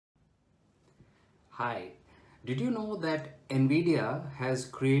Hi, did you know that Nvidia has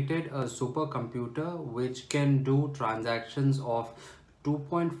created a supercomputer which can do transactions of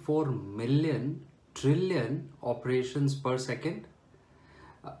 2.4 million trillion operations per second?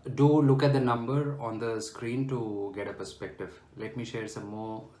 Do look at the number on the screen to get a perspective. Let me share some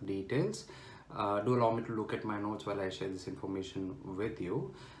more details. Do allow me to look at my notes while I share this information with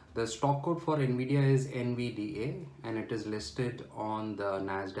you. The stock code for Nvidia is Nvda and it is listed on the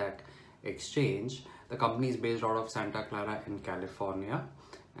Nasdaq exchange. The company is based out of Santa Clara in California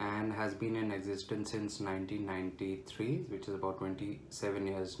and has been in existence since 1993, which is about 27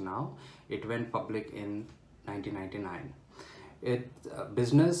 years now. It went public in 1999. Its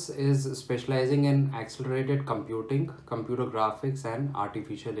business is specializing in accelerated computing, computer graphics, and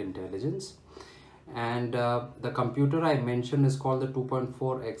artificial intelligence. And the computer I mentioned is called the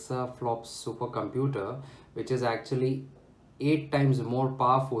 2.4 exaflops supercomputer, which is actually 8 times more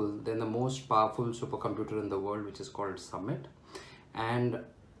powerful than the most powerful supercomputer in the world, which is called Summit. And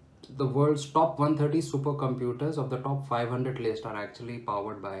the world's top 130 supercomputers of the top 500 list are actually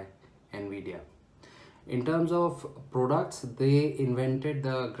powered by Nvidia. In terms of products, they invented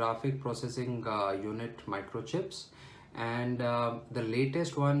the graphic processing unit microchips, and the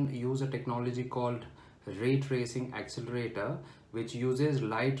latest one use a technology called ray tracing accelerator, which uses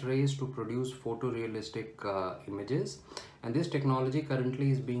light rays to produce photorealistic images. And this technology currently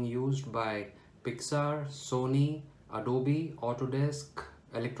is being used by Pixar, Sony, Adobe, Autodesk,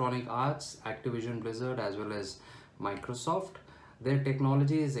 Electronic Arts, Activision Blizzard, as well as Microsoft. Their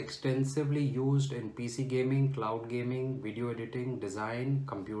technology is extensively used in PC gaming, cloud gaming, video editing, design,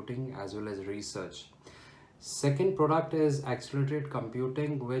 computing, as well as research. Second product is accelerated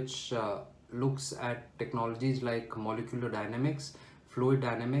computing, which looks at technologies like molecular dynamics, fluid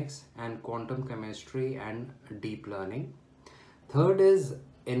dynamics, and quantum chemistry and deep learning. Third is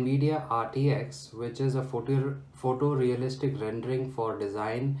Nvidia RTX, which is a photorealistic rendering for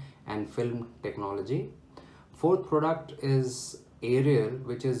design and film technology. Fourth product is Aerial,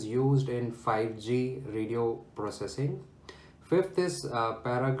 which is used in 5G radio processing. Fifth is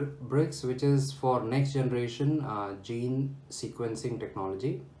Parabricks, which is for next generation gene sequencing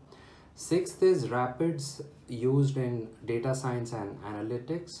technology. Sixth is Rapids, used in data science and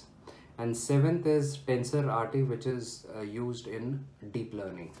analytics. And seventh is TensorRT, which is used in deep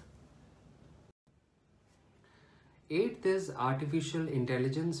learning. Eighth is artificial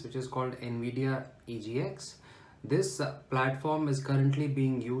intelligence, which is called Nvidia EGX. This platform is currently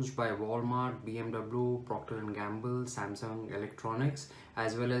being used by Walmart, BMW, Procter & Gamble, Samsung Electronics,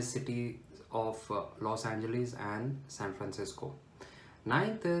 as well as cities of Los Angeles and San Francisco.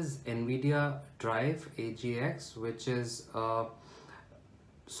 Ninth is Nvidia Drive AGX, which is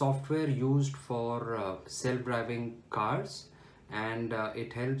software used for self-driving cars, and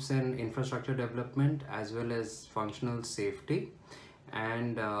it helps in infrastructure development as well as functional safety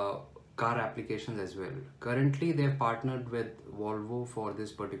and car applications as well. Currently, they have partnered with Volvo for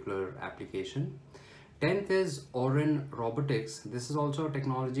this particular application. 10th is Orin Robotics. This is also a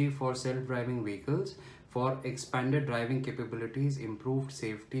technology for self-driving vehicles for expanded driving capabilities, improved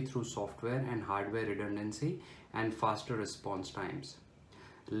safety through software and hardware redundancy, and faster response times.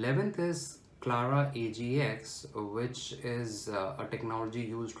 11th is Clara AGX, which is a technology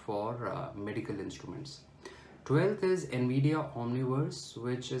used for medical instruments. 12th is Nvidia Omniverse,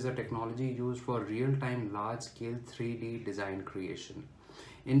 which is a technology used for real-time large-scale 3D design creation.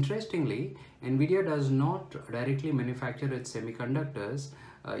 Interestingly, Nvidia does not directly manufacture its semiconductors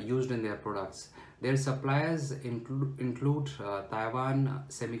used in their products. Their suppliers include Taiwan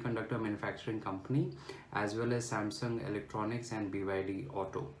Semiconductor Manufacturing Company, as well as Samsung Electronics and BYD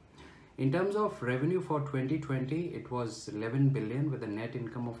Auto. In terms of revenue for 2020, it was 11 billion with a net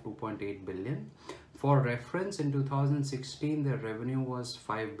income of 2.8 billion. For reference, in 2016, their revenue was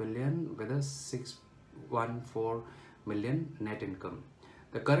 5 billion with a 614 million net income.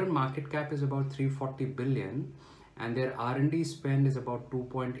 The current market cap is about 340 billion and their R&D spend is about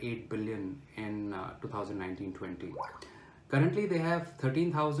 2.8 billion in 2019-20. Currently, they have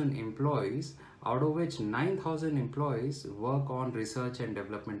 13,000 employees, out of which 9,000 employees work on research and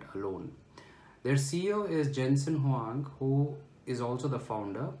development alone. Their CEO is Jensen Huang, who is also the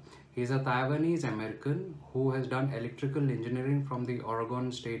founder. He is a Taiwanese American who has done electrical engineering from the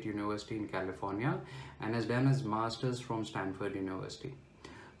Oregon State University in California and has done his master's from Stanford University.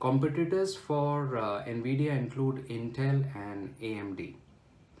 Competitors for Nvidia include Intel and AMD.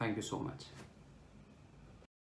 Thank you so much.